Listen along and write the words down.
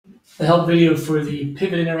the help video for the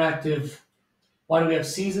Pivot Interactive Why Do We Have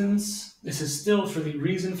Seasons? This is still for the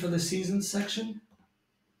reason for the seasons section,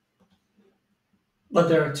 but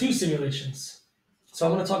there are two simulations. So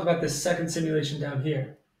I'm going to talk about this second simulation down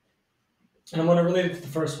here, and I'm going to relate it to the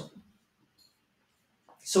first one.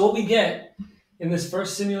 So what we get in this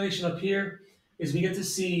first simulation up here is we get to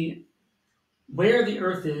see where the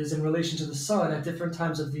Earth is in relation to the sun at different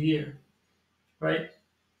times of the year, right?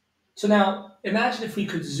 So now imagine if we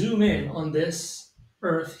could zoom in on this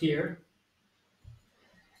Earth here,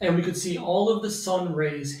 and we could see all of the sun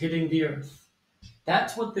rays hitting the Earth.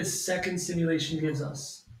 That's what this second simulation gives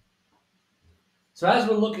us. So as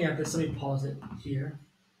we're looking at this, let me pause it here.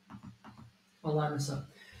 I'll line this up.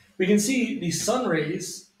 We can see the sun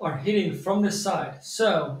rays are hitting from this side.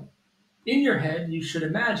 So in your head, you should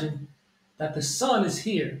imagine that the sun is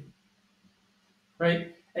here,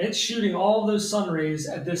 right? And it's shooting all those sun rays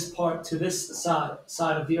at this part to this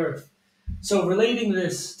side of the Earth. So relating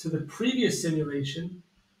this to the previous simulation,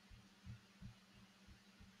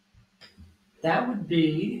 that would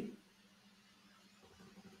be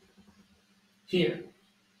here.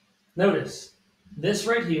 Notice, this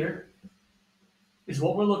right here is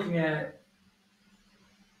what we're looking at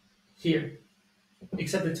here,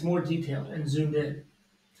 except it's more detailed and zoomed in.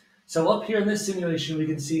 So up here in this simulation, we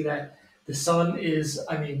can see that the sun is,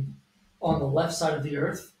 on the left side of the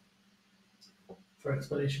Earth, for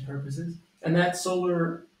explanation purposes, and that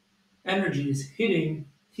solar energy is hitting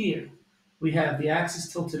here. We have the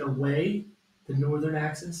axis tilted away, the northern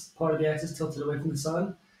axis, part of the axis tilted away from the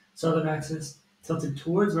sun, southern axis tilted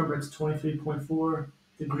towards, remember it's 23.4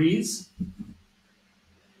 degrees.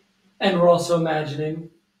 And we're also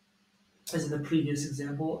imagining, as in the previous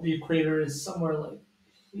example, the equator is somewhere like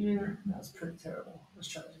here. That's pretty terrible. Let's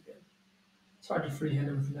try that again. It's hard to freehand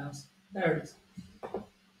it with the mouse. There it is.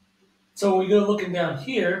 So when we go looking down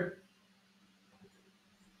here,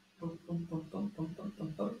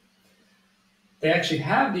 they actually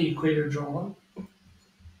have the equator drawn,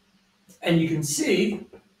 and you can see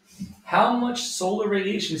how much solar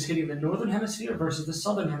radiation is hitting the northern hemisphere versus the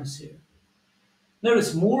southern hemisphere.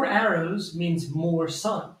 Notice more arrows means more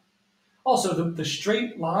sun. Also, the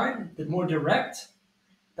straight line, the more direct,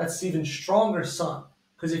 that's even stronger sun.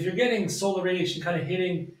 Because if you're getting solar radiation kind of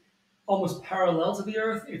hitting almost parallel to the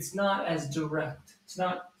Earth, it's not as direct. It's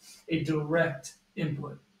not a direct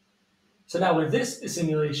input. So now with this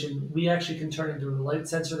simulation, we actually can turn it into a light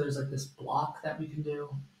sensor. There's like this block that we can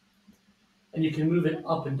do, and you can move it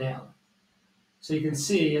up and down. So you can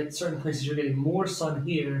see at certain places you're getting more sun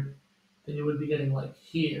here than you would be getting like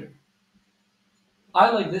here.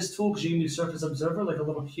 I like this tool because you can do surface observer like a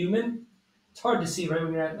little human. It's hard to see right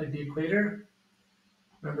when you're at like the equator.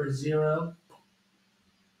 Remember 0.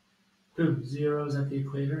 Boom, 0 is at the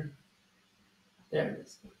equator. There it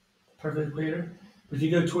is. Perfect equator. But if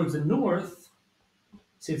you go towards the north,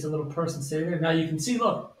 see it's a little person standing there. Now you can see,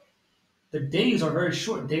 look, the days are very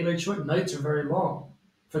short. Daylight short, nights are very long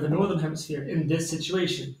for the northern hemisphere in this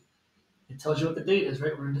situation. It tells you what the date is,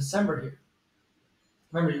 right? We're in December here.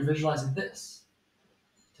 Remember, you're visualizing this.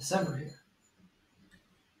 December here.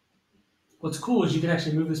 What's cool is you can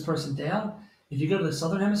actually move this person down. If you go to the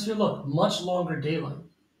southern hemisphere, look, much longer daylight,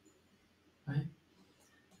 right? And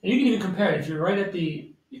you can even compare it. If you're right at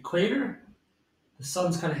the equator, the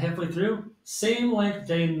sun's kind of halfway through, same length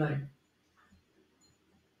day and night.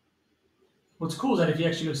 What's cool is that if you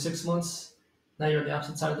actually go 6 months, now you're on the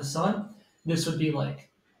opposite side of the sun, this would be like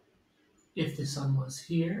if the sun was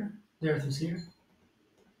here, the Earth was here,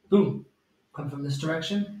 boom, come from this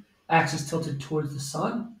direction, axis tilted towards the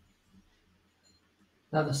sun.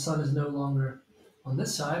 Now the sun is no longer on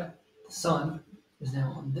this side, the sun is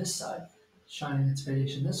now on this side, shining its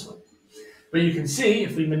radiation this way. But you can see,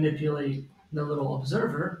 if we manipulate the little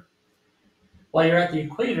observer, while you're at the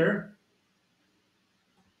equator,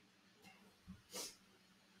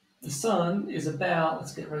 the sun is about,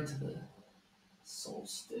 let's get right to the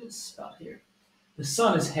solstice, about here. The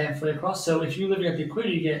sun is halfway across, so if you're living at the equator,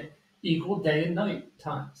 you get equal day and night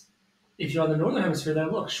times. If you're on the northern hemisphere,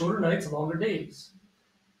 then look, shorter nights, longer days.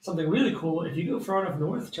 Something really cool, if you go far enough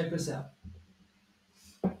north, check this out.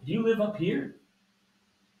 If you live up here,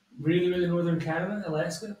 really, really northern Canada,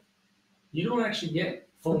 Alaska, you don't actually get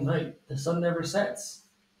full night. The sun never sets.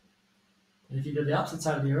 And if you go to the opposite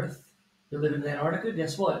side of the Earth, you live in Antarctica,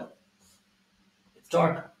 guess what? It's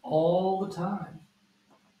dark all the time.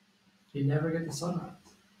 You never get the sunrise.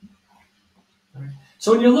 All right.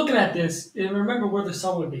 So when you're looking at this, remember where the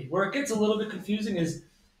sun would be. Where it gets a little bit confusing is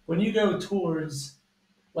when you go towards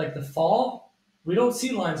like the fall, we don't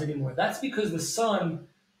see lines anymore. That's because the sun,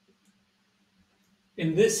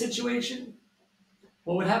 in this situation,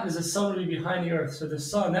 what would happen is the sun would be behind the earth. So the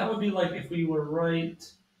sun, that would be like if we were right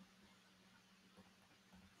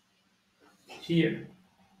here.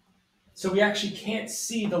 So we actually can't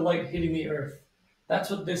see the light hitting the earth. That's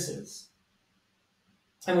what this is.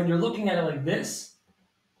 And when you're looking at it like this,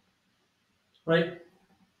 right?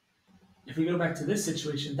 If we go back to this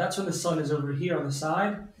situation, that's when the sun is over here on the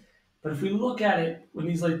side. But if we look at it when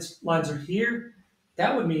these lines are here,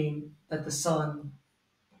 that would mean that the sun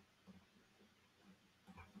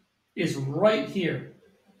is right here.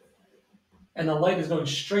 And the light is going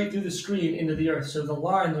straight through the screen into the earth. So the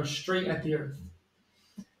lines are straight at the earth.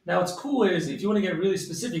 Now what's cool is, if you want to get really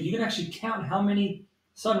specific, you can actually count how many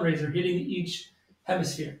sun rays are hitting each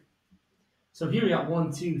hemisphere. So here we got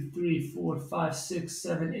 1, 2, 3, 4, 5, 6,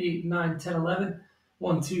 7, 8, 9, 10, 11.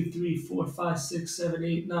 1, 2, 3, 4, 5, 6, 7,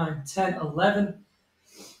 8, 9, 10, 11.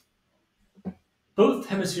 Both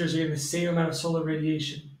hemispheres are getting the same amount of solar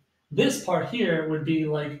radiation. This part here would be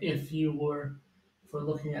like if we're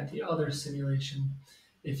looking at the other simulation,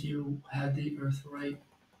 if you had the Earth right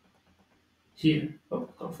here. Oh,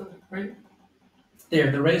 go further, right?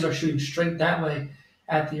 There, the rays are shooting straight that way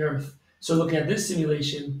at the Earth. So looking at this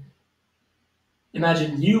simulation,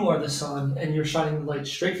 imagine you are the sun and you're shining the light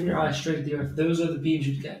straight from your eyes straight at the Earth. Those are the beams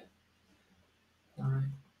you'd get. All right.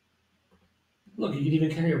 Look, you can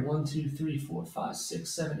even count here 1, 2, 3, 4, 5, 6,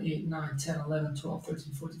 7, 8, 9, 10, 11, 12,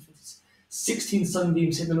 13, 14, 15, 16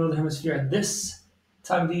 sunbeams hit the northern hemisphere at this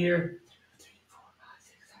time of the year. 3, 4, 5,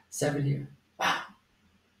 6, 7 here. Wow.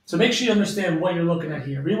 So make sure you understand what you're looking at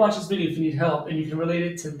here. Rewatch this video if you need help and you can relate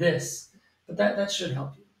it to this. But that should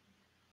help you.